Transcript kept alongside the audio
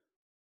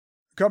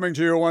coming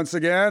to you once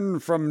again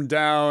from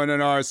down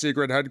in our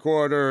secret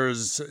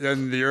headquarters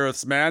in the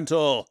Earth's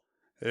mantle.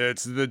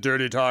 It's the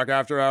Dirty Talk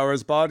After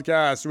Hours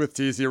podcast with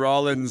TC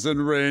Rollins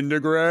and Rain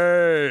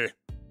DeGrey.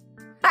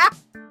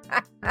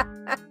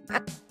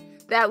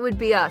 That would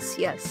be us,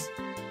 yes.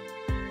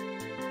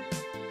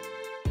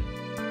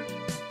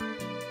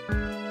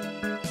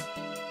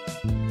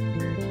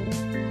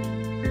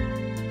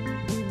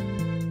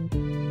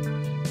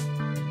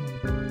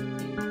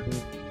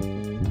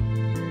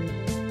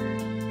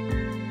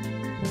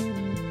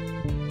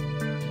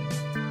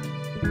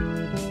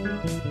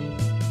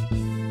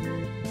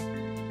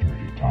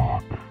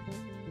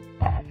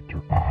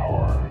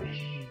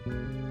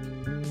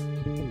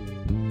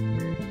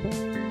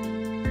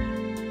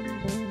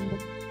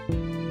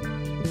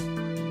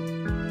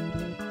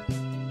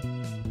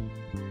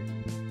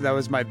 That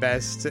was my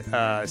best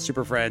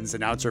Super Friends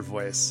announcer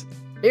voice.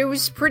 It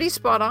was pretty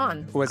spot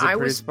on. Was it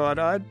pretty spot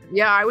on?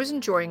 Yeah, I was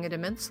enjoying it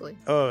immensely.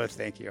 Oh,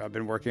 thank you. I've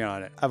been working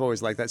on it. I've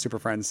always liked that Super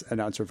Friends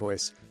announcer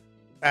voice.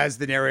 As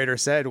the narrator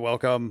said,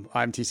 welcome.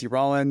 I'm TC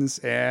Rollins,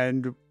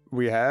 and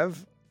we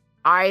have...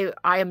 I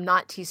am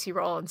not TC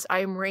Rollins. I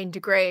am Rain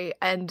DeGrey,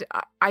 and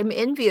I'm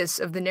envious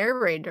of the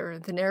narrator.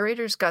 The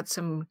narrator's got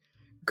some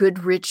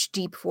good, rich,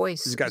 deep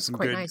voice. He's got some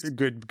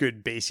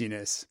good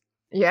bassiness.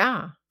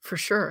 Yeah, for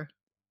sure.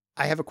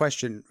 I have a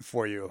question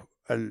for you,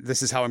 and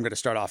this is how I'm going to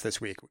start off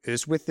this week,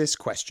 is with this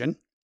question.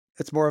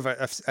 It's more of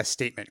a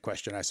statement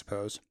question, I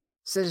suppose.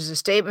 So is it a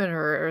statement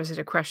or is it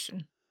a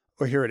question?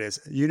 Well, here it is.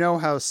 You know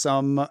how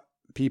some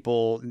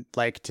people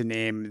like to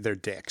name their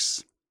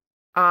dicks?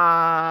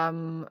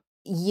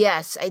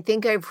 Yes, I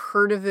think I've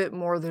heard of it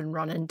more than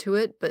run into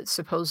it, but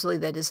supposedly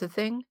that is a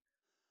thing.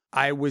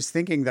 I was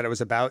thinking that it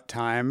was about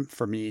time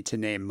for me to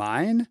name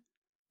mine,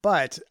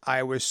 but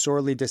I was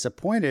sorely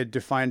disappointed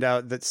to find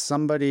out that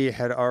somebody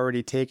had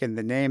already taken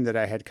the name that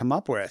I had come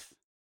up with.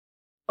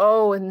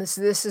 Oh, and this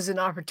is an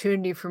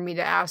opportunity for me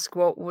to ask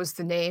what was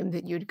the name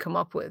that you'd come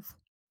up with.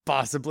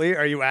 Possibly.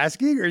 Are you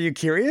asking? Are you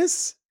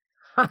curious?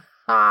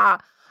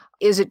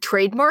 Is it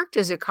trademarked?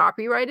 Is it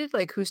copyrighted?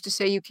 Like, who's to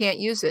say you can't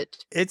use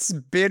it? It's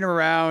been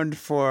around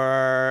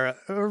for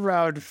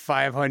around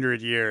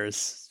 500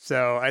 years,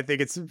 so I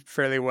think it's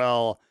fairly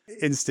well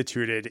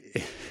instituted.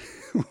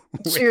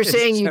 So you're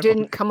saying you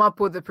didn't come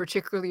up with a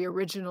particularly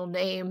original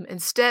name,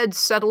 instead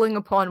settling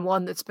upon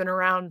one that's been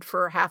around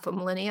for half a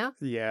millennia?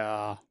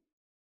 Yeah.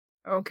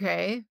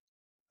 Okay.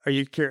 Are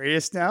you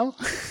curious now?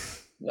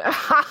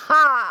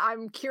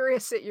 I'm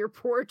curious at your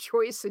poor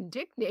choice in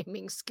dick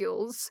naming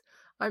skills.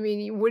 I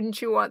mean,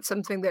 wouldn't you want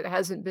something that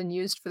hasn't been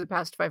used for the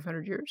past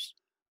 500 years?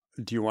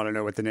 Do you want to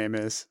know what the name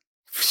is?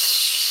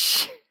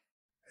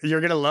 You're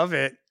going to love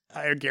it.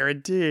 I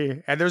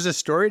guarantee. And there's a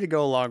story to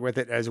go along with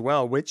it as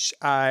well, which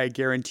I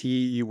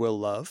guarantee you will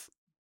love.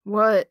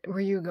 What were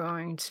you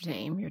going to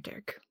name your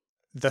dick?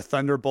 The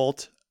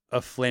Thunderbolt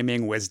of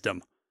Flaming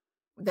Wisdom.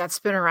 That's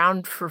been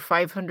around for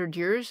 500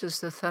 years, is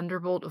the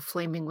Thunderbolt of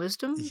Flaming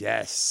Wisdom?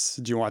 Yes.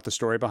 Do you want the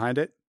story behind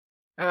it?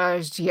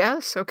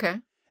 Yes, okay.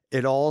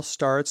 It all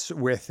starts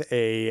with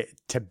a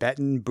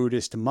Tibetan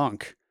Buddhist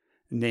monk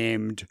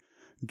named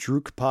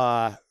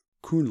Drukpa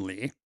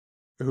Kunli,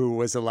 who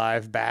was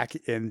alive back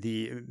in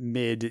the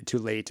mid to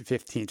late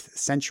 15th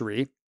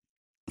century.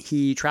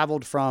 He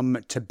traveled from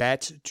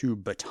Tibet to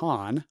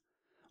Bhutan,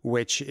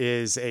 which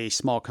is a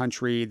small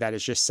country that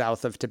is just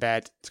south of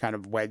Tibet. It's kind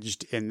of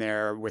wedged in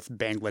there with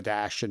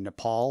Bangladesh and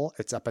Nepal.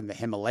 It's up in the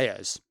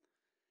Himalayas.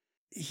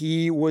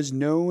 He was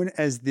known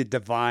as the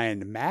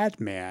Divine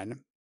Madman,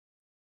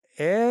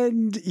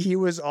 and he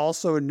was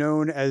also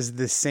known as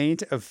the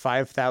Saint of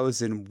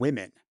 5,000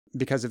 Women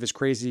because of his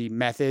crazy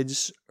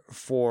methods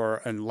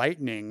for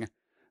enlightening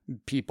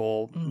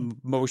people.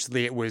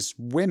 Mostly it was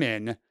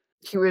women.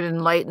 He would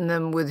enlighten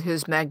them with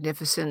his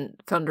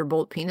magnificent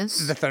thunderbolt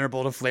penis? The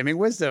Thunderbolt of Flaming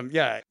Wisdom,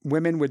 yeah.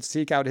 Women would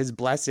seek out his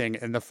blessing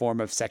in the form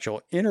of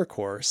sexual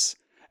intercourse.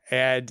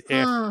 And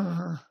if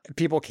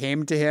people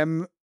came to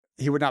him,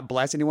 he would not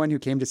bless anyone who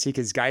came to seek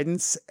his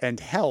guidance and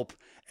help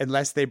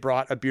unless they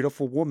brought a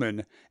beautiful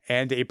woman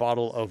and a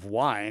bottle of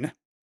wine.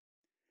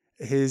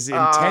 His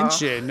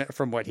intention,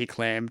 from what he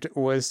claimed,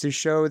 was to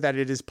show that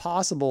it is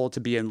possible to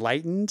be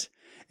enlightened,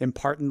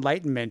 impart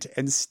enlightenment,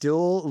 and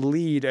still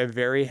lead a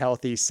very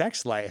healthy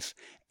sex life,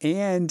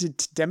 and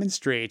to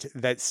demonstrate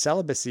that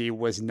celibacy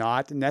was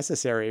not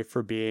necessary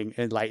for being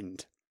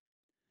enlightened.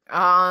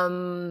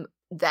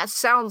 That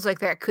sounds like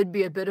that could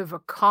be a bit of a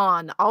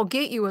con. I'll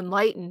get you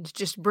enlightened.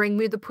 Just bring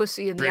me the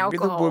pussy and the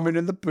alcohol. Bring me the woman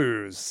and the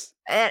booze.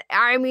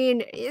 I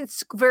mean,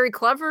 it's very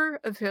clever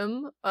of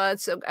him. I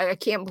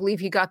can't believe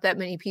he got that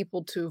many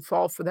people to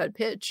fall for that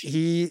pitch.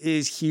 He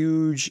is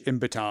huge in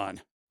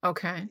Bhutan.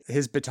 Okay.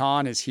 His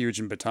baton is huge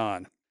in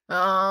Bhutan.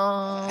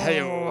 Oh,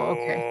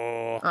 okay.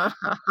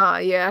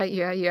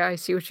 Yeah, I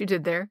see what you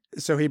did there.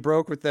 So he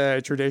broke with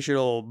the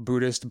traditional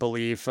Buddhist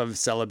belief of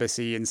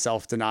celibacy and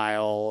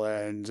self-denial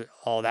and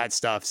all that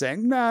stuff,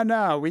 saying,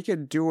 no, we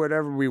could do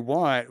whatever we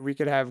want. We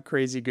could have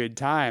crazy good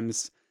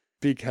times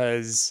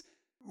because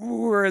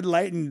We're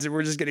enlightened.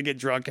 We're just going to get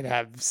drunk and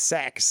have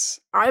sex.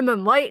 I'm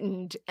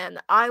enlightened and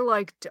I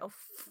like to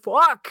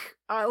fuck.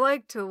 I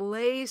like to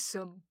lay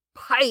some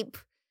pipe.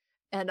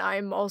 And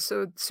I'm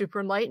also super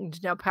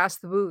enlightened. Now pass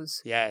the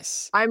booze.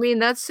 Yes. I mean,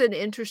 that's an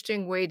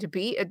interesting way to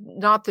be.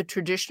 Not the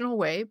traditional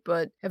way,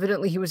 but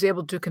evidently he was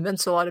able to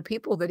convince a lot of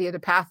people that he had a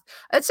path.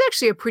 That's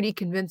actually a pretty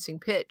convincing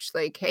pitch.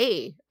 Like,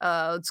 hey,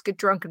 let's get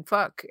drunk and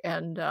fuck.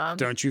 And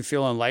don't you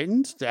feel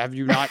enlightened? Have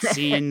you not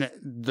seen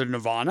the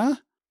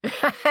Nirvana?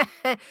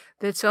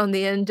 That's on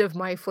the end of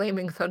my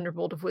flaming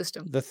thunderbolt of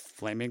wisdom. The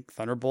flaming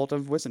thunderbolt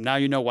of wisdom. Now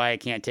you know why I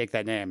can't take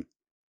that name.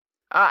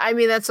 I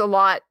mean, that's a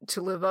lot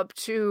to live up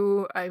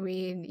to. I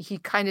mean, he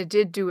kind of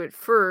did do it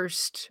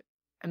first.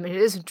 I mean,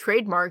 it isn't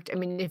trademarked. I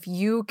mean, if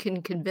you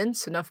can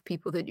convince enough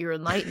people that you're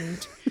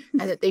enlightened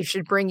and that they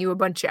should bring you a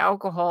bunch of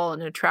alcohol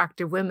and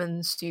attractive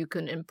women so you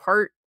can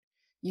impart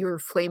your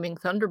flaming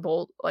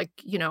thunderbolt, like,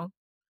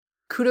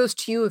 kudos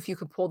to you if you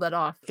could pull that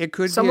off. It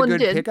could be a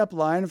good pickup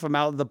line if I'm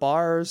out at the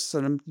bars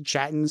and I'm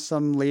chatting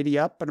some lady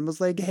up and I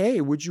was like, hey,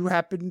 would you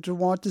happen to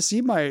want to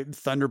see my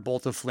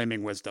thunderbolt of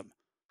flaming wisdom?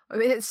 I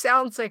mean, it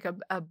sounds like a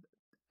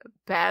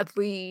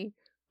badly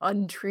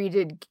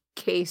untreated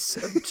case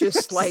of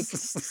just like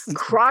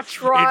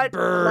crotch rot. It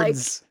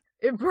burns.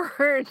 Like, it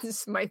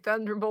burns. My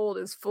thunderbolt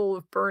is full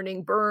of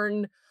burning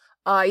burn.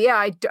 Yeah,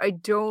 I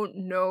don't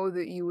know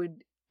that you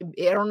would.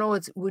 I don't know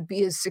it would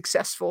be as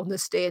successful in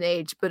this day and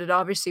age, but it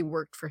obviously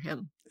worked for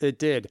him. It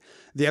did.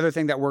 The other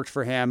thing that worked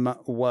for him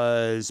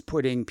was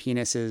putting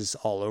penises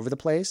all over the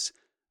place.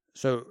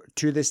 So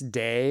to this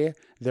day,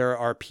 there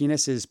are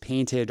penises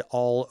painted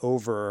all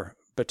over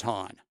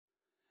Baton.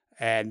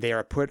 And they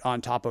are put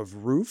on top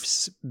of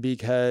roofs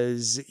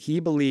because he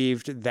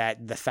believed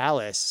that the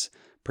phallus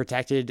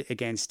protected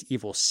against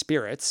evil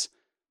spirits.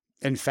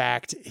 In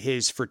fact,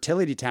 his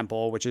fertility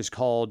temple, which is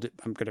called,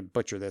 I'm going to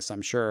butcher this,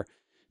 I'm sure,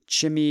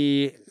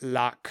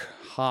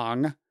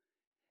 Chimilakhang,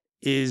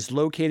 is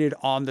located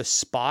on the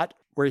spot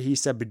where he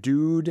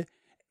subdued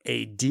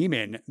a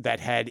demon that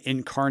had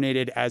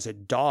incarnated as a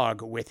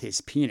dog with his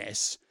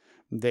penis.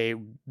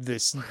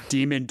 This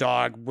demon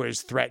dog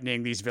was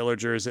threatening these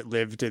villagers that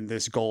lived in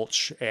this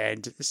gulch,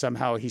 and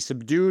somehow he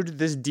subdued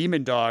this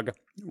demon dog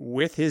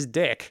with his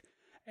dick.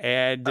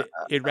 And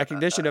in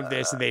recognition of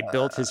this, they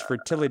built his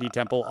fertility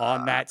temple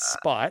on that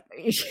spot.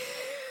 Okay.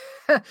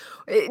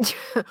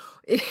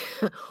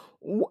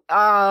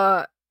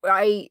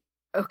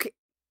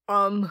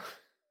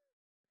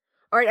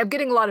 All right, I'm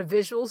getting a lot of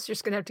visuals. You're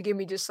just going to have to give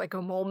me just like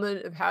a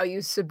moment of how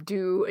you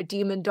subdue a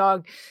demon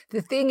dog.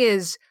 The thing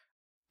is,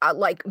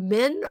 like,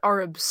 men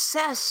are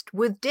obsessed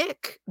with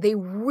dick. They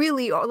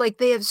really are. Like,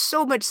 they have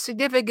so much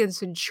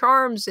significance and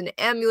charms and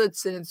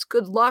amulets, and it's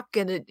good luck,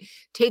 and it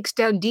takes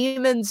down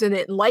demons, and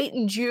it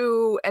enlightens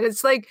you. And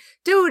it's like,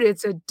 dude,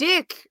 it's a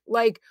dick.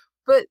 Like,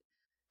 but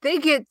they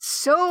get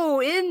so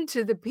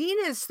into the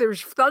penis.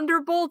 There's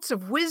thunderbolts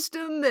of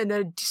wisdom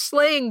and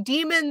slaying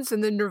demons,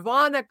 and the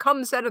nirvana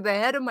comes out of the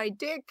head of my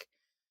dick.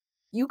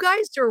 You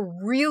guys are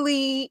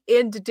really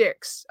into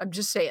dicks. I'm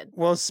just saying.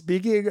 Well,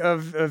 speaking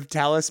of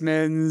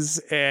talismans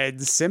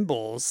and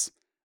symbols,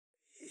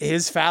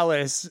 his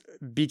phallus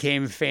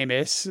became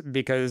famous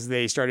because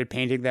they started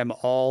painting them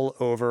all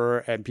over,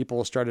 and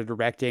people started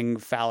erecting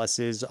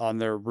phalluses on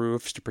their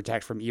roofs to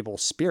protect from evil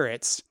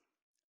spirits.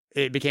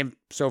 It became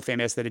so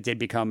famous that it did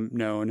become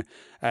known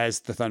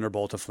as the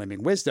Thunderbolt of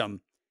Flaming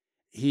Wisdom.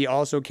 He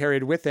also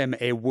carried with him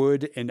a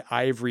wood and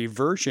ivory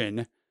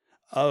version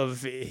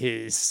of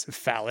his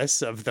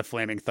phallus, of the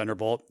Flaming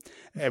Thunderbolt,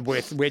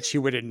 with which he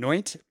would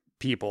anoint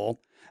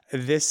people.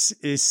 This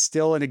is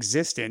still in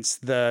existence.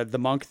 The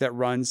monk that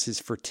runs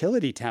his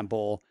fertility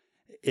temple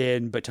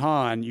in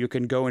Baton, you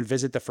can go and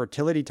visit the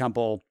fertility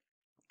temple,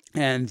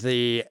 and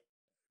the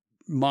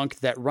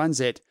monk that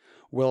runs it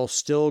will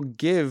still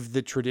give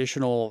the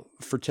traditional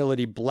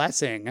fertility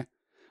blessing,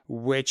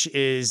 which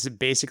is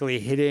basically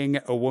hitting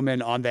a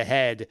woman on the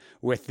head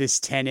with this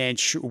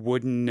 10-inch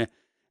wooden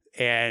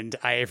and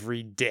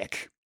ivory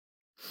dick.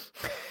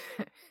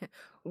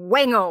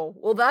 Wango.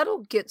 Well,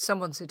 that'll get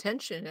someone's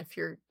attention if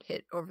you're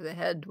hit over the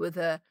head with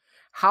a...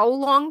 How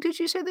long did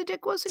you say the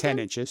dick was again? 10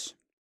 inches.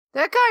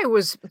 That guy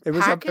was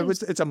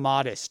It's a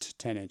modest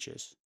 10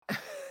 inches.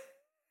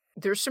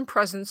 There's some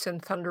presence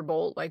in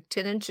Thunderbolt, like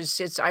 10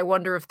 inches. I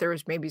wonder if there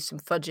was maybe some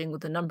fudging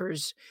with the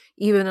numbers.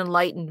 Even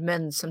enlightened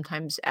men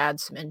sometimes add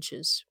some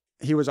inches.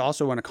 He was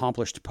also an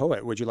accomplished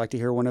poet. Would you like to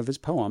hear one of his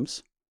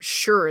poems?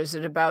 Sure. Is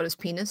it about his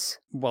penis?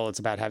 Well, it's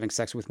about having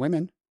sex with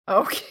women.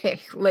 Okay.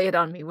 Lay it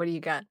on me. What do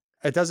you got?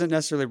 It doesn't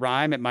necessarily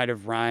rhyme. It might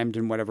have rhymed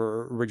in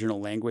whatever original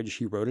language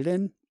he wrote it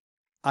in.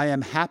 I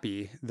am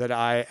happy that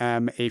I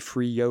am a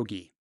free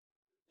yogi.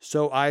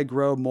 So I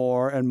grow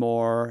more and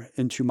more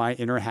into my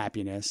inner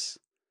happiness.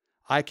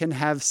 I can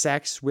have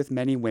sex with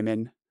many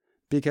women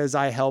because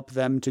I help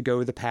them to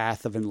go the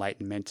path of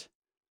enlightenment.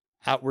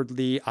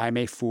 Outwardly, I'm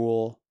a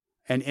fool,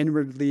 and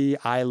inwardly,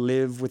 I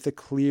live with a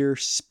clear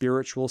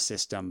spiritual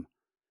system.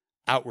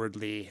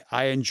 Outwardly,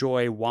 I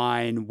enjoy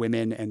wine,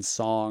 women, and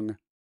song.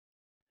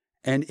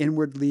 And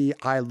inwardly,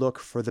 I look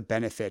for the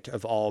benefit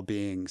of all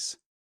beings.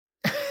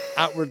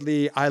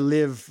 Outwardly, I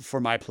live for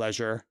my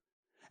pleasure,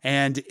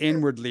 and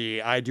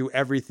inwardly, I do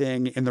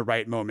everything in the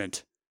right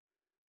moment.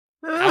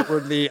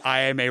 Outwardly,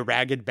 I am a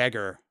ragged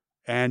beggar,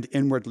 and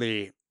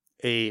inwardly,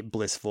 a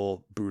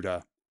blissful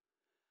Buddha.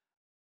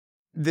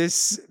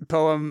 This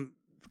poem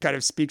kind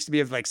of speaks to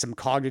me of like some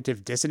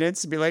cognitive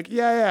dissonance. Be like,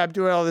 yeah, I'm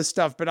doing all this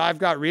stuff, but I've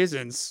got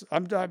reasons.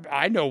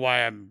 I know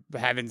why I'm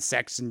having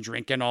sex and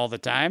drinking all the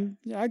time.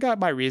 Yeah, I got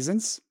my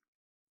reasons.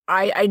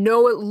 I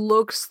know it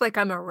looks like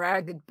I'm a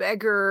ragged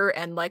beggar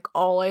and like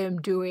all I am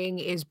doing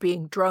is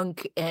being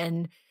drunk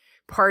and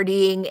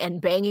partying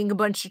and banging a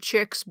bunch of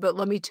chicks, but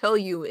let me tell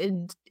you,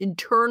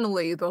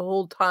 internally the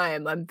whole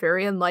time, I'm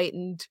very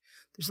enlightened.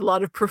 There's a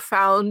lot of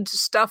profound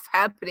stuff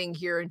happening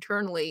here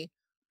internally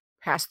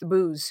past the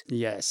booze.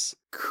 Yes.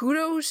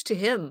 Kudos to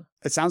him.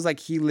 It sounds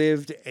like he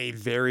lived a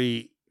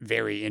very,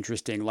 very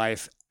interesting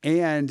life,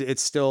 and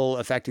it's still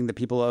affecting the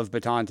people of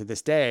Bhutan to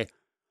this day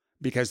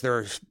because there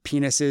are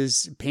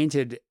penises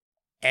painted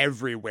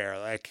everywhere.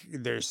 Like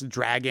there's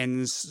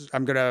dragons.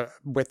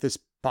 With this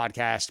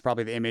podcast,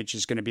 probably the image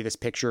is going to be this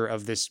picture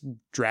of this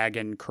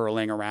dragon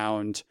curling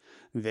around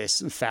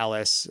this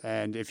phallus.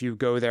 And if you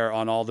go there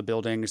on all the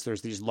buildings,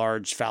 there's these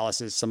large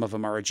phalluses. Some of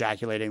them are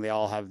ejaculating. They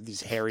all have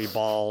these hairy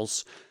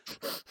balls.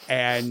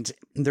 And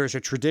there's a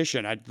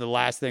tradition. The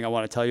last thing I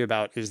want to tell you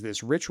about is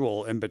this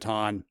ritual in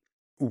Bhutan.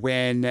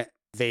 When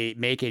they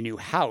make a new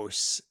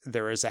house,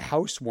 there is a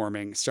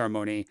housewarming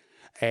ceremony,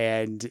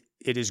 and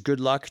it is good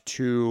luck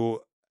to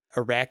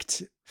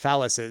erect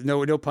phalluses.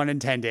 No pun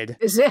intended.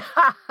 Is it?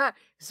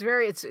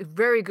 It's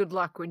very good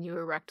luck when you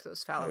erect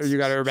those phalluses. You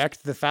got to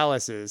erect the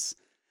phalluses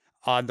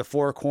on the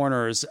four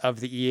corners of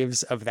the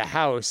eaves of the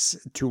house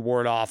to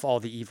ward off all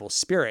the evil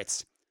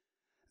spirits.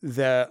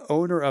 The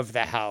owner of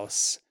the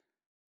house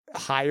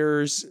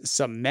hires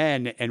some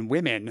men and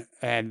women,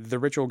 and the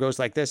ritual goes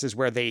like this, is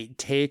where they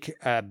take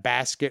a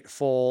basket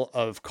full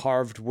of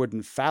carved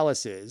wooden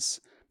phalluses,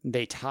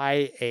 they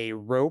tie a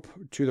rope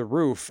to the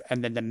roof,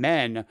 and then the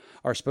men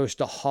are supposed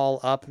to haul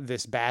up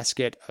this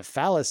basket of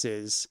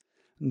phalluses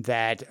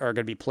that are going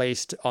to be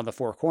placed on the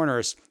four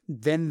corners.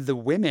 Then the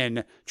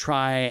women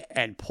try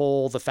and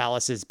pull the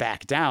phalluses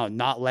back down,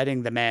 not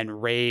letting the men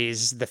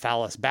raise the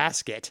phallus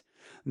basket.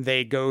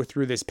 They go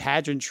through this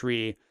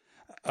pageantry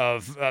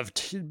of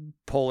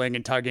pulling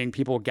and tugging.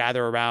 People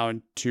gather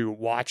around to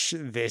watch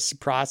this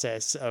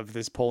process of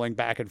this pulling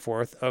back and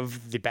forth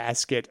of the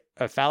basket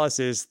of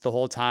phalluses. The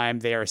whole time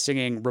they are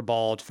singing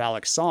ribald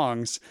phallic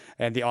songs,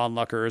 and the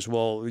onlookers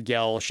will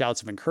yell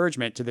shouts of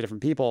encouragement to the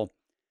different people.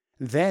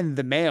 Then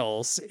the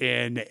males,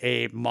 in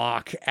a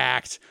mock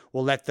act,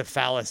 will let the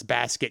phallus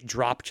basket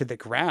drop to the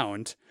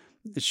ground,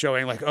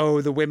 showing like,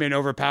 oh, the women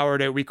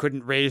overpowered it. We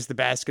couldn't raise the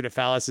basket of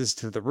phalluses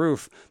to the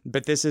roof.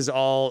 But this is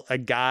all a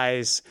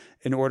guise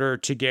in order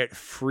to get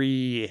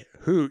free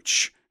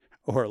hooch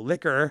or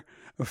liquor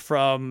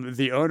from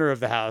the owner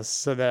of the house.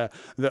 So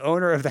the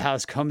owner of the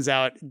house comes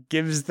out,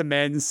 gives the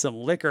men some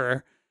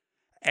liquor,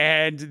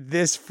 and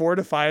this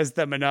fortifies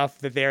them enough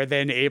that they are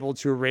then able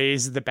to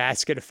raise the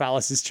basket of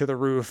phalluses to the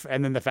roof,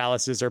 and then the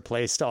phalluses are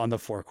placed on the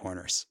four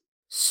corners.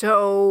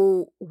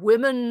 So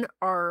women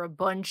are a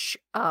bunch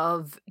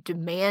of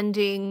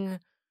demanding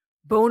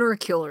boner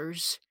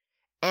killers,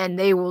 and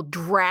they will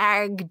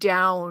drag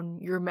down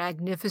your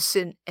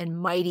magnificent and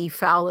mighty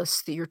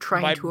phallus that you're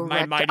trying to erect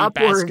my mighty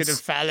upwards. basket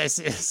of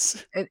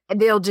phalluses.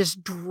 And they'll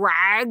just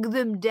drag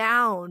them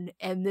down,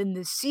 and then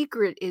the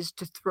secret is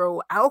to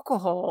throw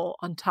alcohol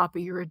on top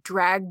of your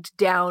dragged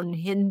down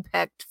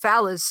henpecked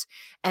phallus,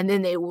 and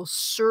then they will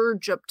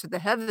surge up to the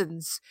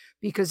heavens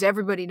because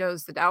everybody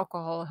knows that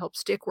alcohol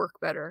helps dick work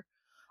better.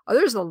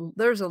 There's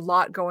a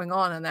lot going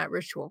on in that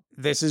ritual.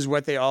 This is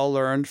what they all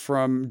learned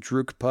from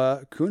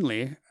Drukpa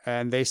Kunli,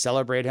 and they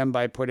celebrate him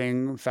by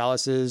putting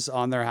phalluses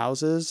on their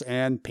houses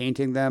and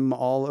painting them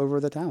all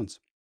over the towns.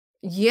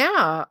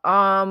 Yeah.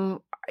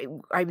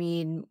 I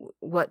mean,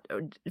 what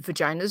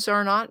vaginas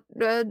are not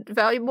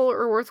valuable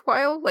or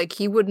worthwhile? Like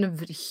he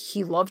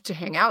loved to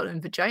hang out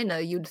in Vagina.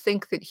 You'd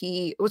think that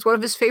it was one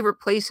of his favorite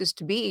places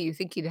to be. You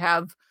think he'd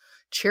have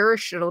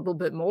cherished it a little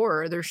bit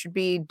more. There should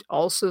be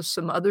also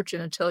some other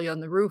genitalia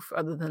on the roof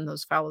other than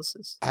those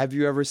phalluses. Have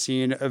you ever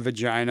seen a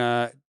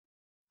vagina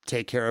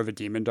take care of a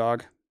demon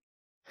dog?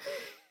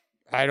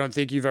 I don't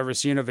think you've ever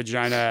seen a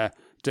vagina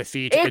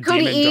defeat a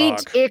demon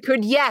dog.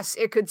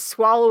 It could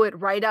swallow it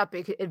right up.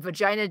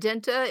 Vagina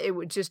denta, it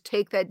would just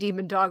take that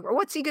demon dog. Or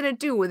what's he going to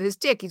do with his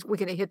dick? We're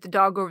going to hit the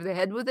dog over the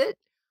head with it?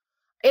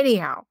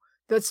 Anyhow,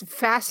 that's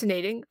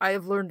fascinating. I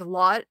have learned a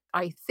lot.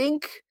 I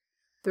think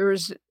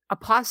there's a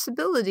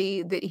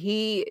possibility that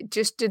he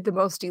just did the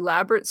most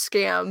elaborate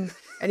scam,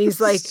 and he's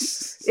like,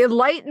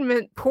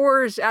 enlightenment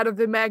pours out of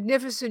the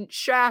magnificent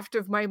shaft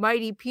of my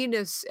mighty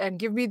penis, and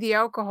give me the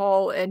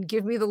alcohol and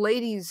give me the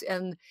ladies.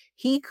 And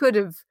he could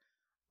have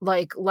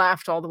like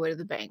laughed all the way to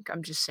the bank.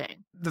 I'm just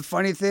saying. The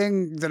funny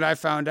thing that I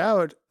found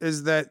out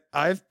is that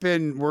I've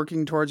been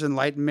working towards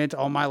enlightenment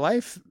all my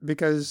life,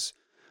 because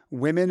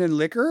women and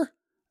liquor,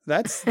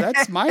 that's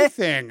my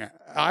thing.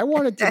 I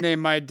wanted to name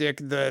my dick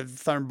the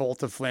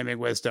Thunderbolt of Flaming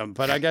Wisdom,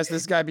 but I guess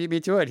this guy beat me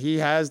to it. He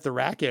has the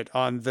racket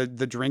on the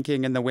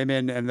drinking and the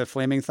women and the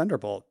Flaming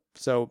Thunderbolt.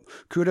 So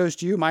kudos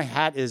to you. My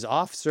hat is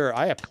off, sir.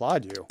 I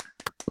applaud you.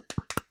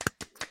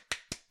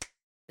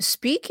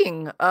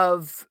 Speaking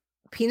of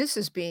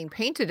penises being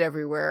painted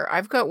everywhere,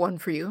 I've got one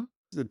for you.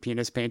 The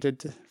penis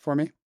painted for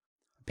me?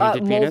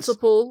 Painted penis?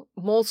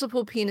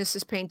 Multiple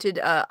penises painted.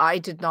 I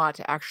did not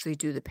actually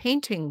do the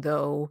painting,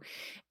 though.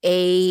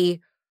 A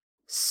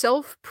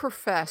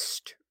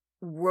self-professed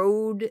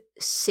road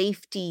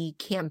safety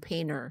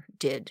campaigner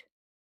did.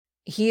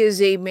 He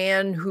is a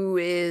man who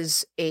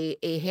is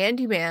a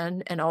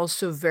handyman and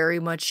also very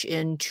much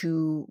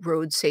into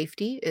road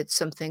safety. It's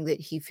something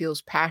that he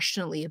feels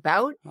passionately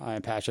about.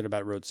 I'm passionate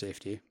about road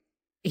safety.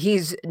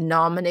 He's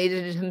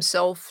nominated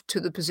himself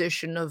to the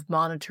position of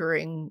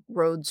monitoring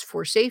roads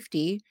for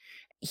safety.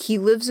 He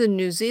lives in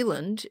New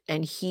Zealand,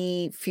 and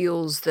he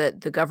feels that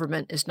the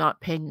government is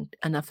not paying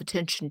enough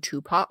attention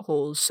to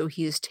potholes, so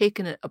he has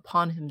taken it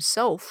upon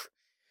himself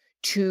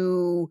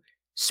to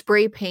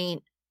spray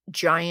paint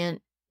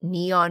giant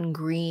neon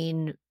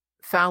green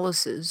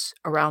phalluses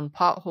around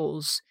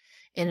potholes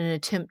in an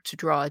attempt to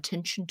draw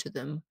attention to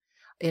them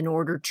in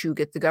order to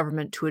get the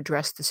government to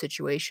address the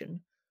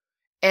situation.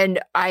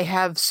 And I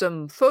have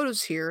some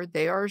photos here.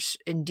 They are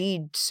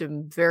indeed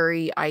some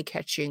very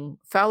eye-catching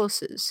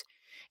phalluses.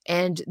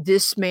 And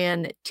this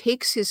man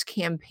takes his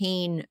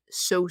campaign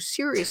so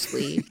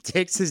seriously.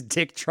 Takes his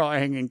dick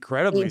drawing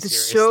incredibly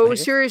seriously. So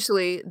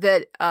seriously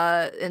that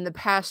in the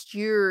past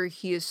year,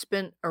 he has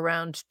spent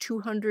around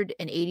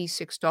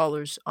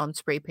 $286 on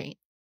spray paint.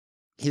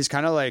 He's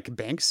kind of like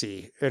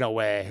Banksy in a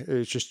way.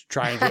 He's just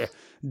trying to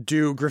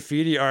do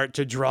graffiti art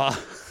to draw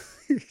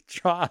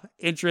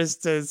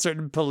interest to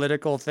certain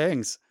political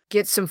things.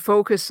 Get some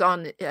focus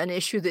on an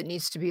issue that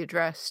needs to be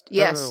addressed.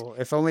 Yes. Oh,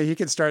 if only he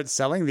could start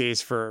selling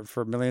these for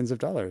millions of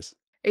dollars.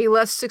 A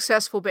less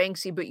successful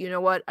Banksy, but you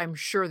know what? I'm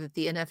sure that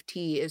the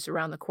NFT is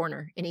around the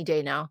corner any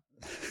day now.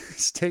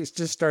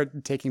 Just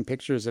start taking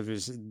pictures of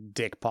his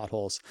dick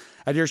potholes.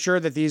 And you're sure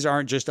that these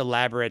aren't just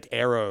elaborate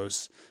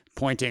arrows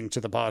pointing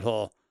to the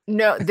pothole?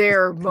 No,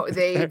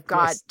 they've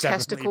got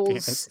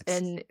testicles,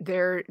 and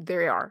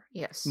they are,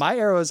 yes. My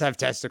arrows have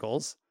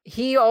testicles.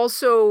 He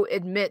also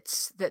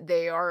admits that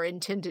they are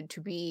intended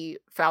to be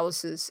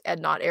phalluses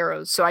and not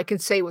arrows, so I can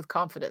say with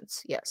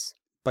confidence, yes.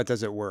 But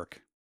does it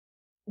work?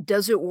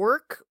 Does it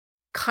work?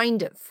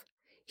 Kind of.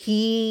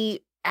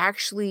 He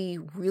actually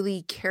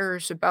really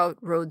cares about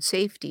road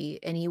safety,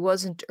 and he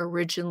wasn't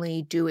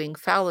originally doing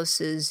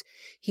phalluses.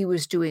 He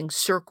was doing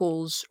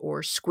circles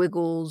or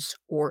squiggles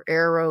or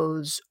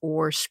arrows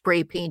or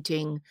spray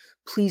painting.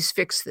 Please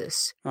fix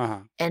this.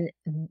 And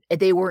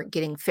they weren't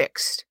getting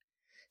fixed.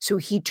 So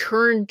he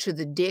turned to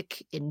the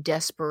dick in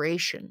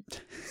desperation.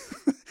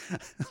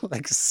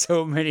 Like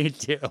so many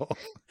do.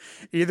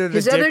 Either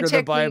the dick or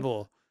the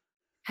Bible.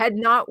 Had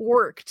not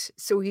worked,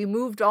 so he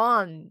moved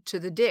on to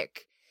the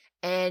dick.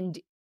 And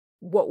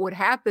what would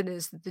happen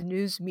is that the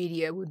news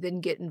media would then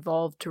get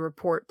involved to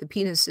report the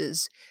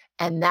penises,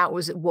 and that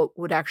was what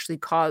would actually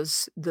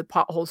cause the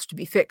potholes to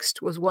be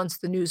fixed, was once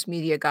the news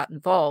media got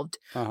involved.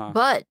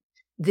 But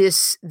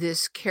this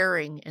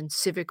caring and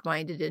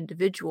civic-minded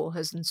individual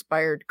has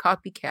inspired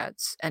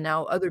copycats, and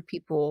now other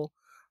people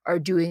are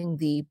doing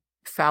the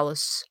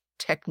phallus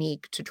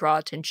technique to draw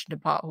attention to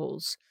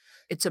potholes.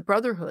 It's a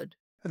brotherhood.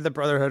 The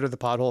brotherhood of the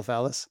pothole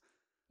phallus?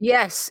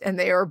 Yes, and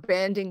they are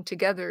banding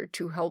together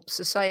to help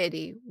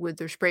society with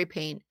their spray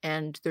paint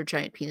and their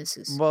giant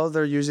penises. Well,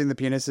 they're using the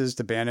penises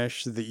to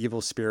banish the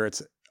evil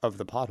spirits of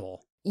the pothole.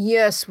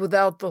 Yes,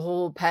 without the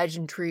whole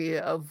pageantry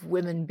of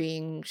women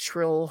being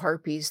shrill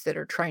harpies that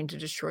are trying to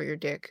destroy your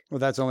dick. Well,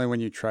 that's only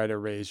when you try to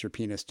raise your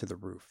penis to the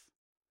roof.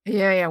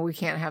 Yeah, we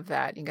can't have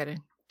that. You gotta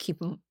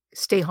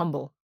stay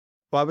humble.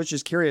 Well, I was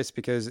just curious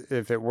because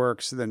if it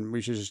works, then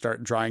we should just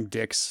start drawing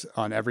dicks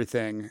on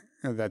everything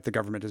that the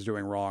government is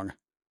doing wrong.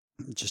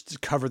 Just to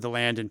cover the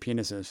land in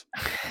penises.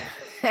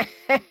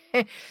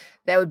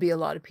 That would be a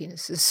lot of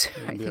penises.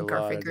 I think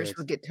our fingers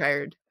would get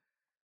tired.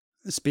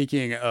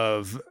 Speaking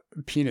of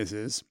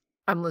penises.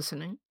 I'm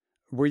listening.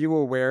 Were you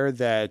aware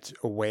that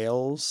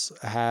whales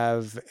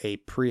have a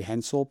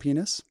prehensile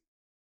penis?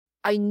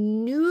 I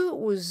knew it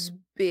was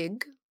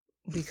big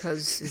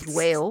because it's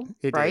whale,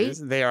 right? Is.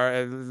 They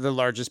are the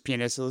largest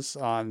penises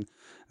on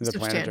the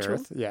planet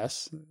Earth.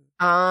 Yes.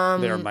 They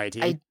are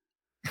mighty.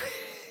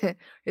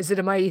 Is it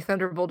a mighty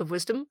thunderbolt of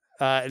wisdom?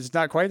 It's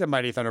not quite a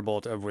mighty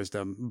thunderbolt of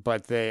wisdom,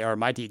 but they are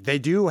mighty. They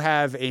do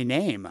have a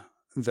name,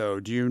 though.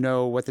 Do you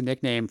know what the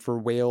nickname for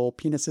whale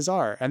penises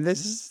are? And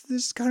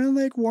this kind of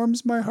like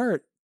warms my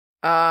heart.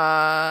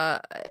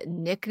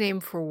 Nickname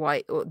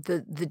for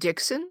the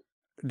Dixon?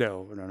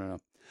 No.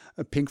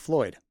 Pink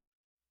Floyd.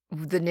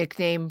 The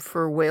nickname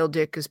for whale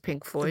dick is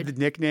Pink Floyd? The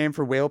nickname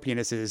for whale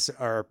penises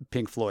are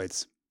Pink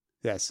Floyd's.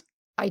 Yes.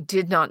 I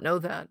did not know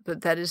that,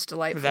 but that is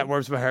delightful. That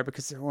warms my heart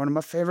because they're one of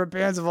my favorite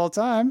bands of all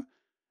time.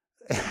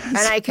 And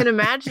I can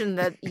imagine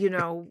that,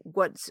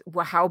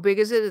 how big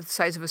is it? The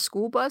size of a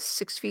school bus?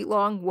 6 feet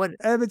long? What?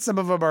 I mean, some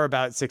of them are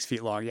about 6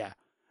 feet long, yeah.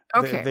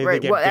 Okay, They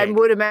right. get Well, I big.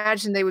 would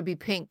imagine they would be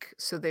pink,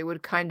 so they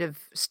would kind of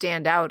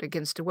stand out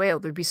against a whale.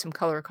 There'd be some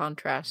color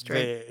contrast,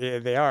 right?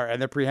 They are,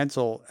 and they're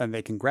prehensile, and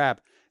they can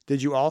grab.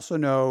 Did you also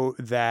know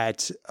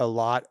that a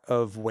lot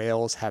of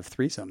whales have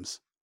threesomes?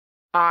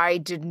 I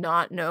did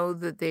not know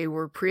that they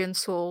were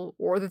prehensile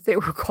or that they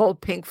were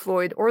called Pink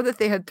Floyd or that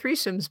they had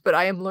threesomes, but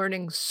I am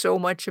learning so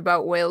much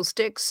about whale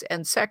sticks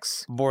and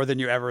sex. More than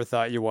you ever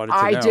thought you wanted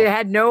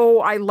to know.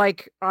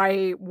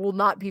 I will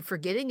not be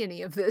forgetting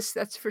any of this,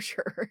 that's for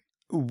sure.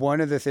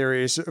 One of the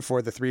theories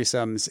for the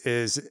threesomes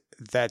is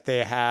that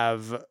they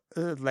have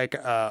like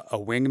a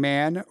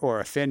wingman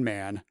or a fin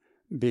man,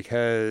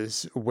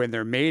 because when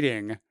they're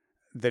mating,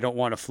 they don't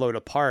want to float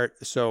apart.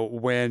 So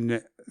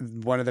when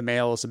one of the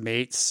males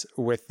mates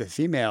with the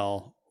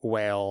female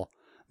whale,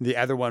 the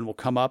other one will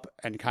come up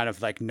and kind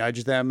of like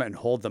nudge them and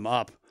hold them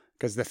up,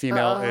 because the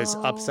female is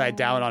upside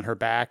down Oh. on her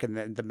back, and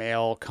then the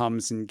male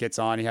comes and gets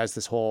on. He has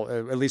this whole,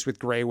 at least with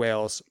gray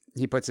whales,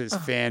 he puts his Oh.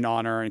 fin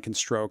on her and can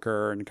stroke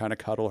her and kind of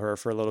cuddle her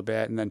for a little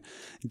bit and then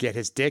get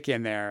his dick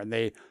in there. And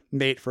they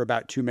mate for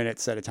about 2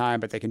 minutes at a time,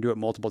 but they can do it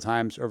multiple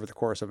times over the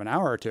course of an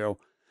hour or two.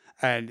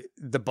 And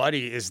the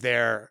buddy is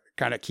there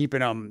kind of keeping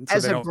them so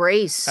As they a don't, as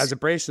brace. a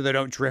brace, so they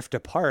don't drift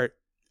apart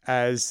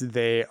as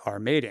they are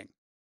mating.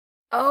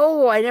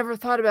 Oh, I never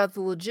thought about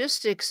the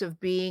logistics of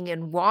being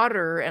in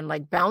water and,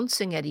 like,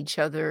 bouncing at each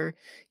other.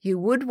 You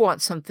would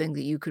want something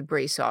that you could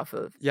brace off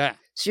of. Yeah.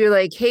 So you're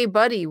like, "Hey,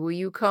 buddy, will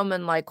you come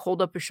and, like,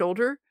 hold up a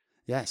shoulder?"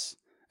 Yes.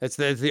 It's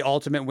the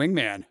ultimate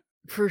wingman.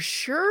 For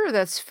sure,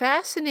 that's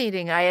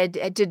fascinating. I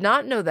did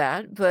not know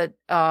that, but,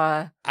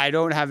 I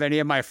don't have any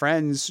of my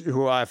friends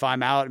who, if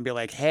I'm out and be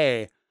like,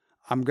 hey,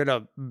 I'm going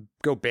to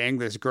go bang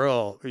this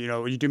girl,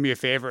 will you do me a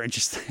favor and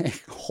just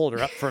like hold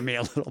her up for me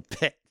a little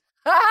bit?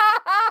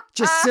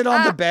 Just sit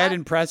on the bed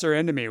and press her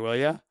into me, will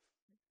you?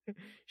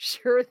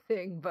 Sure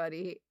thing,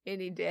 buddy.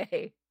 Any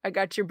day. I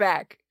got your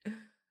back.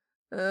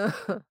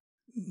 Ugh.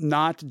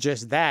 Not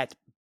just that,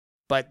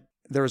 but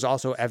there was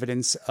also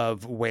evidence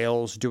of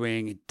whales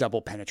doing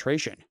double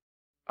penetration.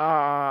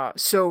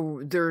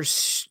 So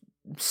there's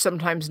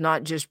sometimes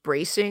not just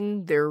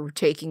bracing, they're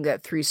taking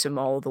that threesome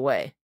all the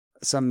way.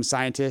 Some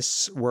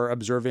scientists were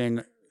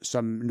observing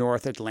some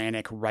North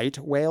Atlantic right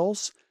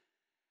whales,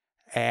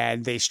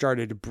 and they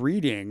started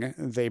breeding.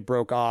 They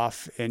broke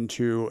off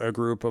into a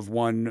group of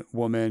one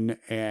woman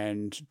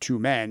and two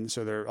men.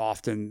 So they're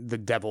often the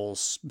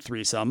devil's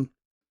threesome.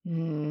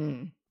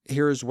 Mm.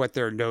 Here's what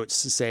their notes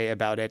say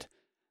about it.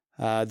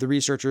 The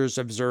researchers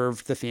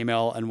observed the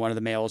female and one of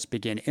the males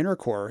begin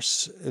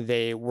intercourse.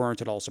 They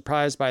weren't at all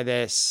surprised by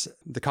this.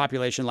 The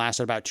copulation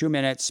lasted about 2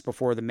 minutes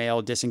before the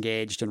male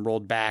disengaged and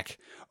rolled back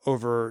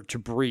over to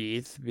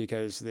breathe,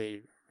 because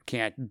they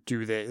can't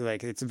do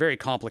it's very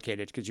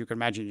complicated, because you can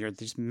imagine you're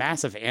these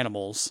massive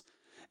animals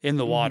in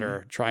the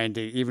water trying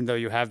to, even though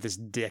you have this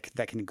dick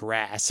that can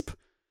grasp.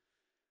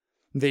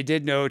 They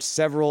did note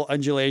several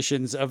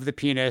undulations of the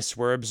penis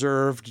were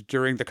observed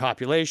during the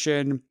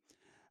copulation,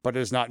 but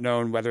it is not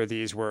known whether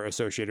these were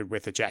associated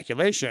with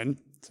ejaculation.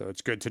 So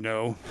it's good to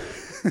know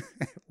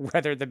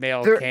whether the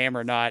male came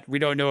or not. We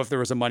don't know if there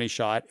was a money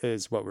shot,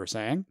 is what we're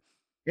saying.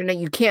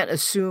 You can't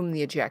assume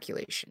the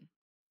ejaculation.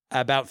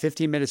 About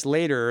 15 minutes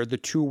later, the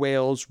two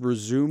whales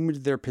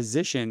resumed their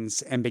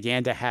positions and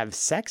began to have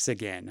sex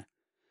again.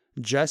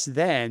 Just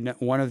then,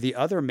 one of the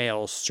other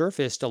males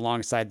surfaced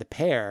alongside the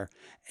pair,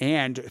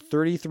 and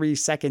 33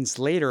 seconds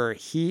later,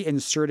 he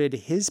inserted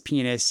his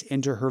penis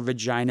into her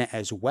vagina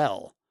as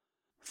well.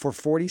 For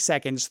 40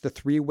 seconds, the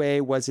three-way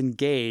was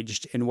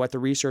engaged in what the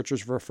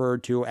researchers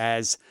referred to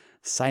as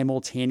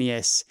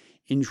simultaneous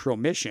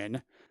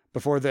intromission,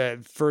 before the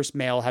first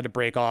male had to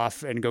break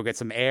off and go get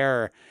some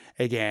air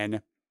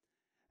again.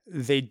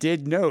 They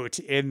did note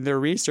in their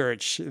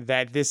research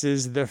that this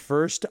is the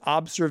first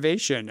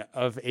observation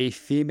of a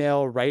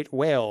female right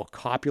whale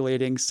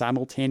copulating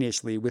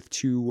simultaneously with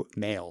two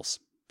males.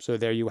 So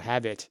there you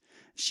have it.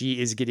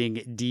 She is getting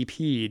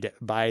DP'd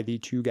by the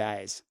two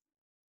guys.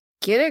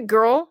 Get it,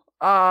 girl?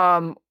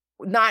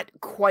 Not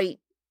quite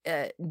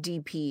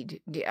DP'd.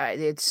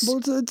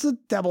 It's a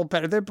double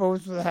penetration. They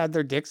both had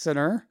their dicks in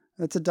her.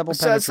 It's a double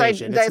So it's like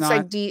penetration.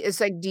 it's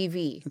like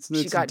DV.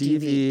 She got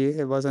DV.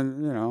 It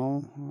wasn't,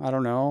 I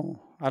don't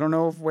know. I don't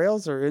know if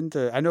whales are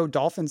into. I know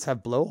dolphins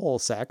have blowhole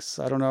sex.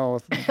 I don't know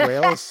if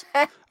whales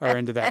are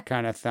into that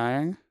kind of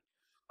thing.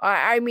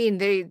 I mean,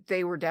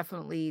 they were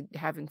definitely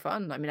having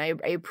fun. I mean,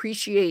 I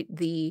appreciate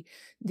the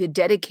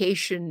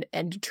dedication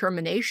and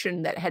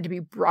determination that had to be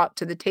brought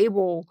to the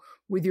table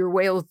with your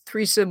whale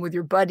threesome, with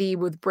your buddy,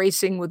 with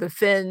bracing, with a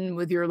fin,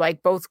 with your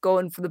like both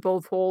going for the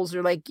both holes.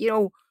 You're like,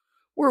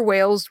 we're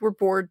whales, we're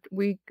bored,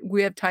 we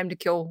have time to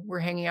kill. We're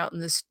hanging out in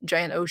this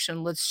giant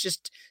ocean. Let's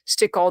just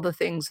stick all the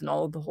things in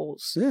all of the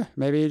holes. Yeah,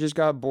 maybe he just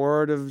got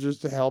bored of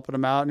just helping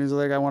him out, and he's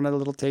like, I wanted a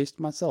little taste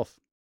myself.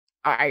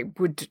 I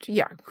would,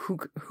 yeah.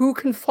 Who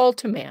can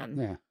fault a man?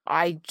 Yeah.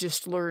 I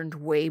just learned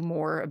way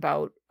more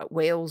about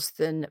whales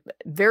than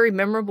very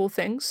memorable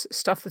things,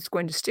 stuff that's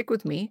going to stick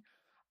with me.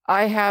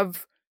 I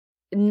have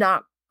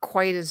not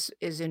quite as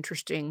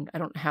interesting. I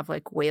don't have,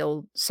 like,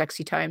 whale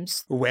sexy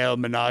times. Whale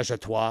menage a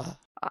trois.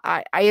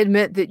 I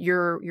admit that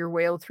your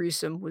whale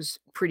threesome was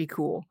pretty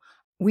cool.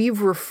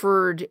 We've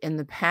referred in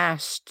the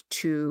past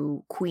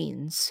to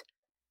queens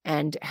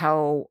and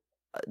how,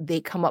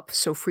 they come up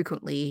so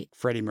frequently.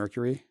 Freddie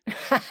Mercury.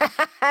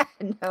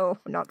 No,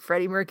 not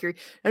Freddie Mercury.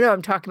 No,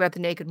 I'm talking about the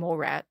naked mole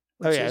rat,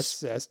 Oh, which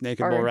is yes, yes.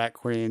 Naked mole our rat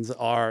queens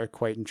are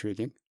quite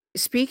intriguing.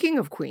 speaking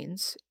of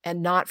queens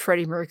and not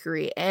Freddie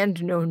Mercury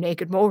and no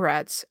naked mole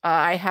rats,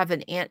 I have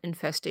an ant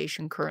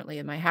infestation currently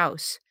in my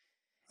house,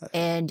 Uh,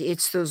 and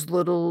it's those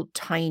little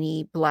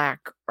tiny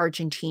black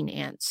Argentine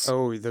ants.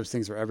 Oh, those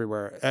things are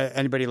everywhere.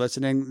 Anybody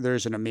listening,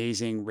 there's an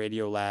amazing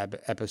Radiolab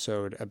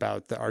episode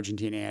about the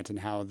Argentine ant and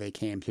how they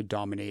came to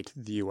dominate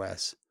the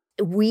US.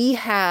 We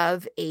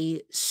have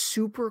a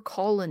super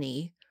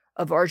colony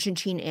of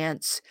Argentine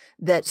ants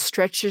that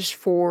stretches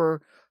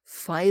for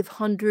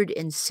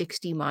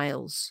 560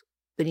 miles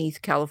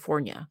beneath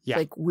California. Yeah.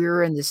 Like,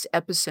 we're in this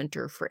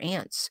epicenter for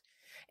ants.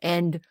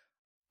 And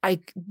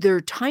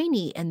they're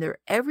tiny and they're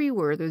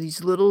everywhere. They're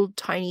these little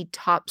tiny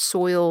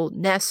topsoil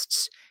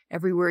nests.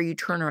 Everywhere you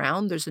turn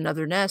around, there's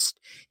another nest.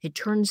 It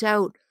turns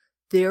out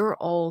they're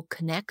all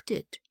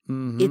connected.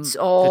 Mm-hmm. It's It's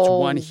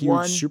one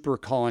all huge super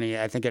colony.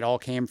 I think it all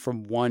came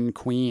from one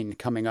queen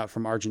coming up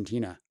from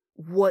Argentina.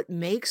 What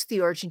makes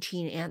the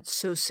Argentine ants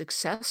so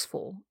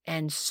successful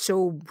and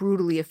so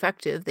brutally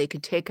effective, they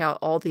can take out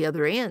all the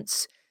other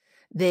ants.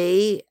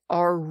 They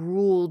are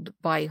ruled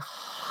by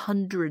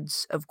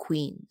hundreds of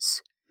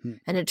queens. Hmm.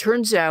 And it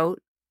turns out,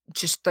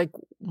 just like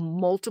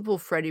multiple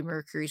Freddie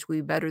Mercurys, we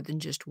better than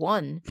just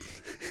one.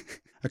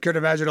 I could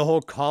imagine a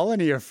whole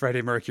colony of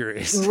Freddie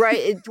Mercurys.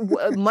 Right.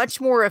 Much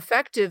more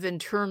effective in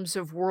terms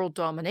of world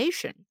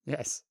domination.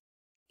 Yes.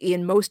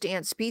 In most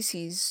ant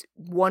species,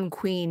 one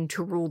queen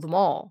to rule them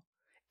all.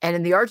 And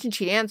in the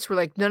Argentine ants, we're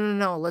like, no, no,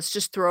 no, let's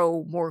just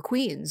throw more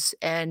queens.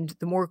 And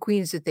the more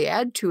queens that they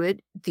add to it,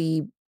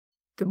 the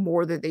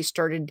more that they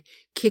started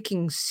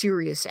kicking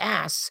serious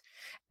ass.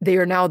 They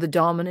are now the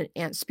dominant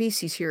ant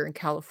species here in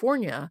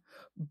California.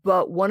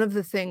 But one of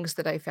the things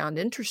that I found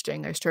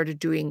interesting, I started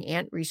doing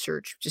ant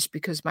research just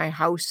because my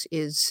house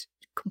is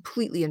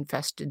completely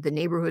infested. The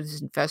neighborhood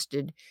is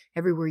infested.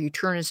 Everywhere you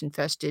turn is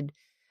infested.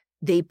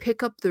 They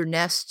pick up their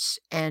nests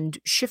and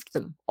shift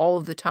them all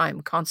of the time,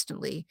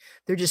 constantly.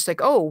 They're just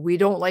like, oh, we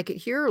don't like it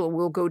here.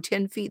 We'll go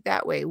 10 feet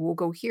that way. We'll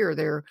go here.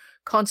 They're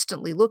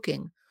constantly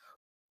looking.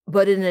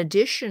 But in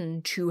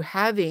addition to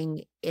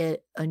having an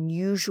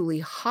unusually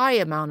high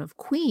amount of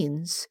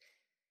queens,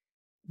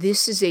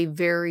 this is a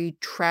very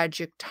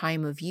tragic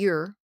time of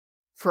year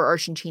for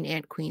Argentine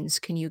ant queens.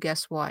 Can you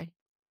guess why?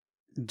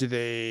 Do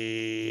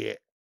they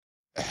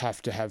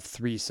have to have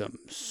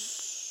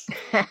threesomes?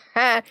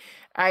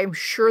 I'm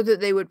sure that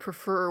they would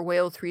prefer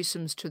whale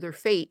threesomes to their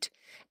fate.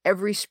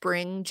 Every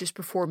spring, just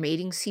before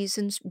mating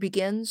season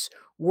begins,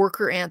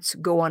 worker ants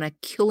go on a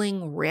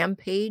killing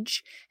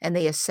rampage and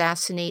they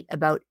assassinate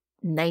about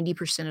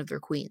 90% of their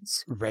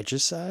queens.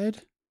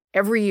 Regicide?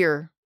 Every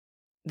year,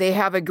 they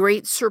have a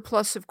great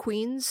surplus of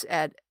queens.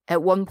 At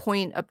one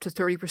point, up to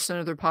 30%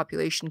 of their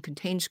population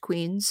contains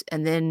queens.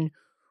 And then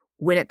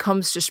when it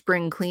comes to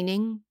spring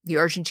cleaning, the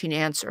Argentine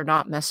ants are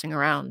not messing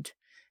around.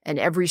 And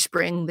every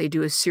spring, they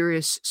do a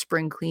serious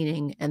spring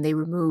cleaning and they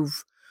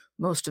remove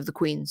most of the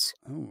queens.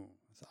 Oh,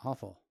 that's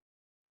awful.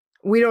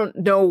 We don't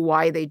know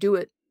why they do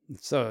it.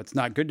 So it's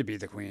not good to be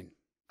the queen.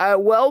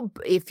 Well,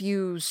 if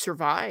you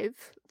survive,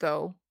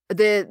 though,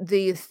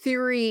 the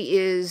theory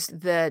is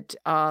that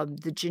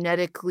the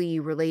genetically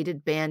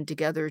related band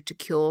together to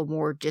kill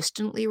more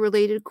distantly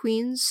related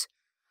queens,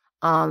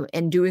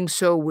 and doing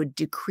so would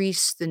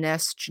decrease the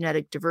nest's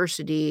genetic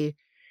diversity,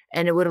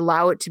 and it would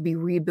allow it to be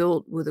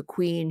rebuilt with a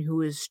queen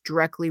who is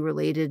directly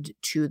related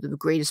to the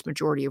greatest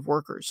majority of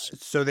workers.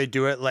 So they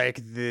do it like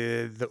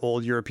the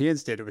old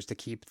Europeans did. It was to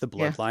keep the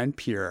Yeah. bloodline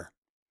pure.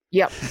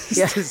 Yep. It's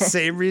Yeah. the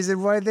same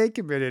reason why they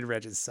committed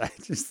regicide.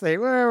 Just like,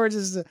 well, we're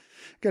just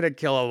gonna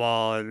kill them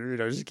all and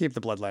just keep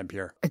the bloodline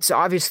pure. It's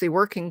obviously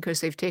working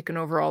because they've taken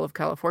over all of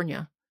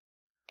California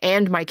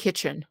and my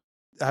kitchen.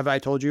 Have I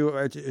told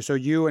you? So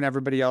you and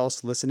everybody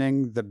else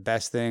listening, the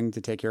best thing to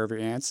take care of your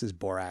ants is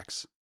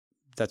borax.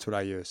 That's what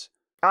I use.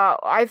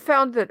 I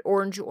found that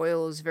orange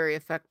oil is very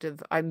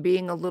effective. I'm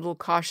being a little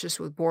cautious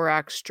with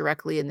borax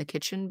directly in the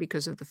kitchen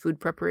because of the food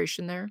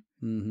preparation there.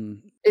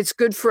 Mm-hmm. It's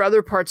good for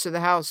other parts of the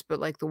house, but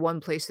like the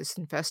one place that's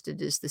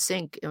infested is the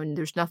sink. And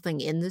there's nothing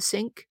in the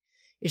sink.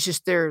 It's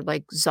just they're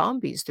like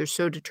zombies. They're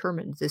so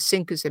determined. The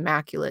sink is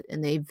immaculate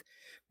and they've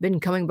been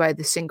coming by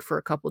the sink for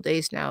a couple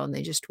days now and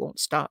they just won't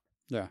stop.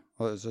 Yeah.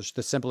 Well, it's just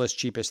the simplest,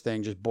 cheapest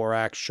thing. Just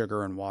borax,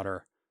 sugar, and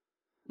water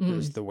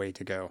is the way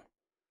to go.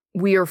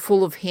 We are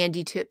full of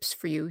handy tips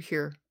for you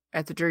here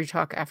at the Dirty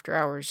Talk After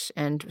Hours,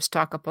 and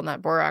stock up on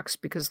that borax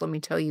because let me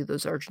tell you,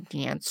 those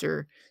Argentine ants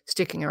are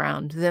sticking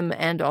around, them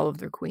and all of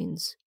their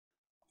queens.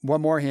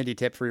 One more handy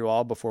tip for you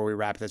all before we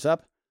wrap this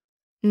up.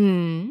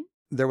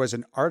 There was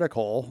an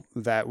article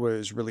that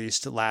was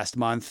released last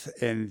month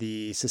in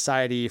the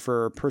Society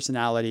for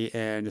Personality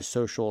and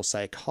Social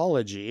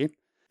Psychology.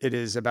 It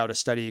is about a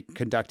study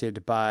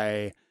conducted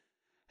by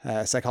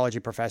a psychology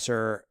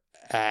professor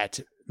at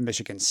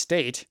Michigan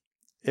State.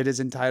 It is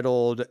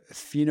entitled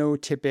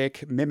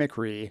Phenotypic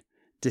Mimicry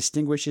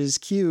Distinguishes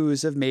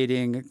Cues of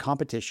Mating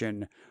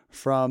Competition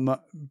from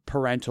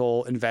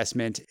Parental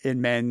Investment in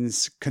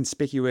Men's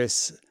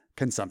Conspicuous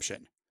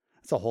Consumption.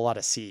 That's a whole lot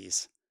of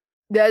C's.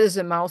 That is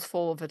a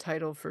mouthful of a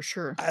title for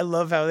sure. I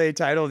love how they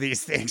title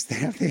these things. They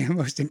have the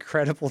most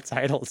incredible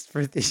titles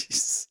for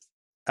these.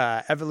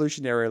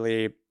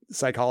 Evolutionarily,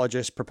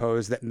 psychologists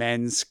propose that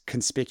men's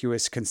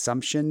conspicuous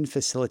consumption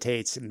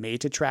facilitates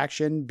mate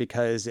attraction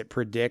because it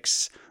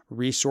predicts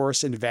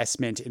resource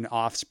investment in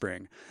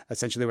offspring.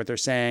 Essentially, what they're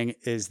saying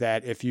is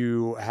that if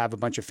you have a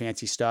bunch of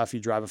fancy stuff,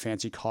 you drive a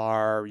fancy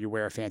car, you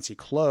wear fancy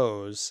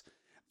clothes,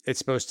 it's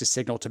supposed to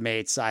signal to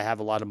mates, I have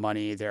a lot of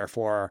money,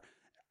 therefore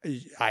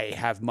I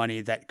have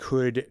money that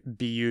could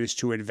be used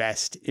to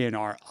invest in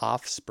our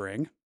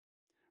offspring,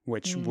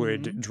 which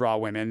would draw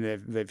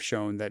women. They've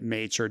shown that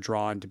mates are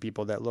drawn to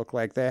people that look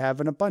like they have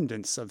an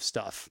abundance of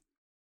stuff.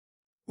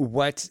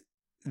 What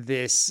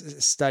this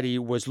study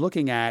was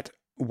looking at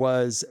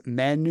was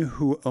men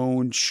who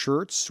owned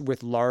shirts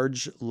with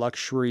large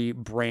luxury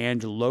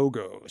brand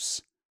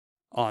logos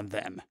on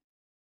them.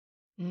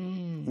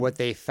 What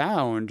they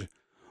found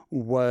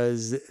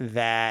was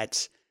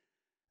that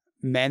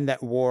men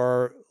that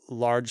wore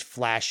large,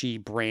 flashy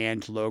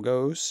brand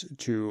logos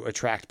to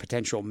attract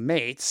potential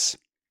mates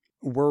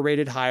were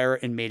rated higher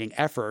in mating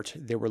effort.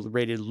 They were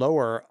rated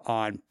lower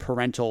on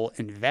parental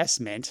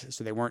investment.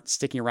 So they weren't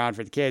sticking around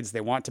for the kids.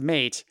 They want to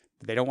mate,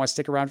 but they don't want to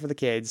stick around for the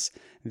kids.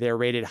 They're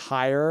rated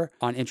higher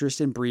on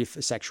interest in brief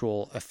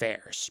sexual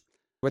affairs.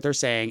 What they're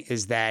saying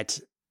is that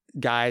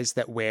guys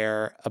that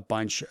wear a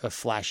bunch of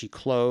flashy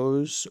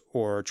clothes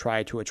or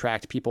try to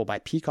attract people by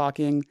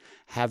peacocking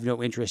have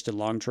no interest in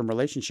long-term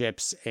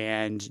relationships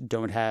and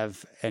don't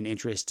have an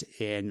interest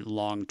in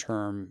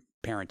long-term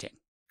parenting.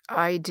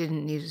 I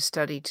didn't need a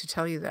study to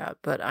tell you that,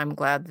 but I'm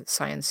glad that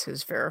science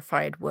has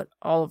verified what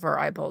all of our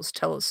eyeballs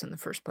tell us in the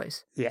first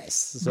place. Yes.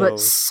 So but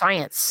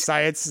science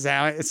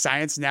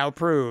now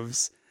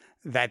proves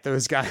that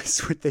those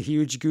guys with the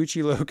huge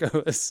Gucci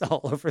logos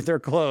all over their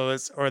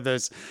clothes or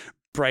those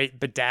bright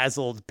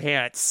bedazzled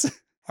pants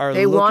are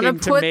they want to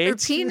put mate. Their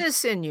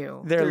penis in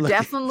you. They're looking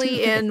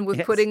definitely in with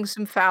yes. putting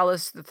some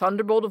phallus, the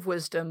thunderbolt of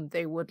wisdom.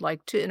 They would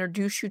like to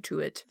introduce you to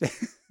it,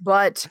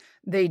 but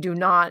they do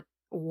not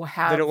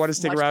have. They don't want to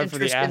stick around for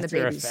the after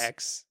the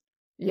effects.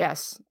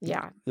 Yes.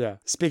 Yeah. Yeah.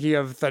 Speaking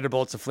of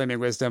thunderbolts of flaming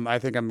wisdom, I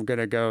think I'm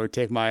gonna go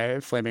take my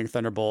flaming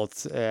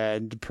thunderbolts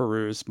and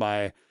peruse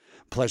my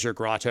pleasure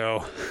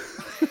grotto.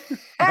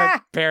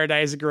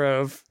 Paradise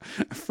Grove.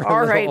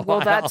 All right.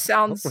 Well, that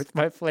sounds with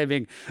my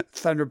flaming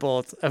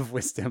thunderbolt of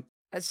wisdom.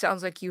 That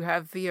sounds like you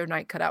have your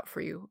night cut out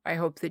for you. I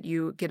hope that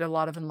you get a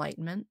lot of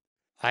enlightenment.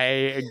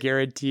 I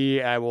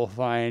guarantee I will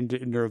find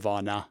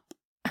nirvana.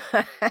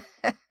 All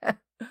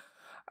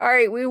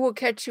right. We will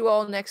catch you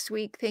all next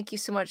week. Thank you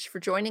so much for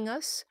joining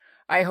us.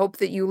 I hope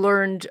that you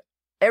learned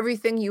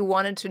everything you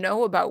wanted to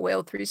know about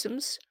whale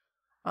threesomes.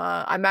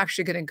 I'm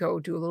actually going to go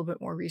do a little bit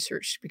more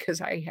research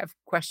because I have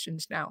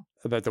questions now.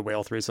 About the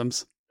whale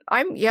threesomes?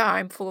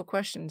 I'm full of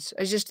questions.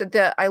 It's just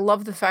that I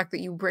love the fact that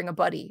you bring a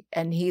buddy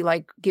and he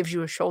gives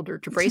you a shoulder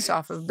to brace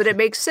off of, but it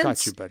makes sense.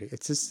 Got you, buddy.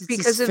 It's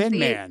because a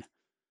of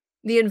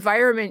the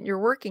environment you're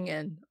working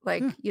in. I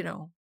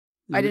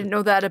didn't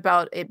know that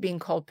about it being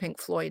called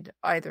Pink Floyd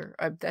either.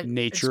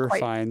 Nature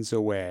finds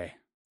a way.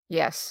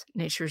 Yes,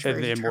 nature's very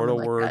in the immortal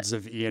words that.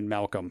 of Ian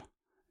Malcolm,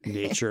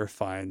 nature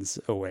finds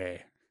a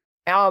way.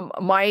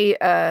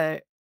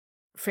 My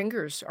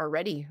fingers are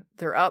ready.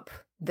 They're up.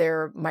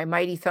 They're my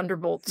mighty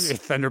thunderbolts.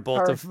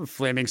 Thunderbolt of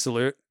flaming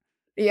salute.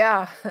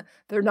 Yeah,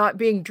 they're not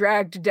being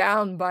dragged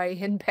down by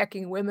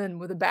henpecking women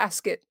with a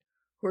basket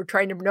who are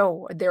trying to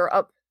know. They're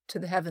up to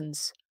the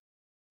heavens.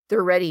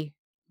 They're ready.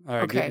 All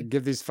right, okay.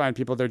 give these fine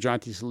people their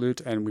jaunty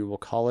salute, and we will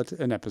call it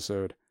an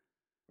episode.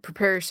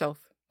 Prepare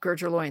yourself.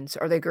 Gird your loins.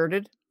 Are they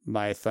girded?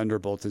 My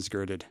thunderbolt is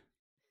girded.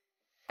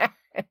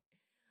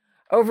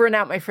 Over and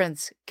out, my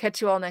friends.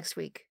 Catch you all next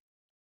week.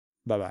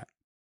 Bye-bye.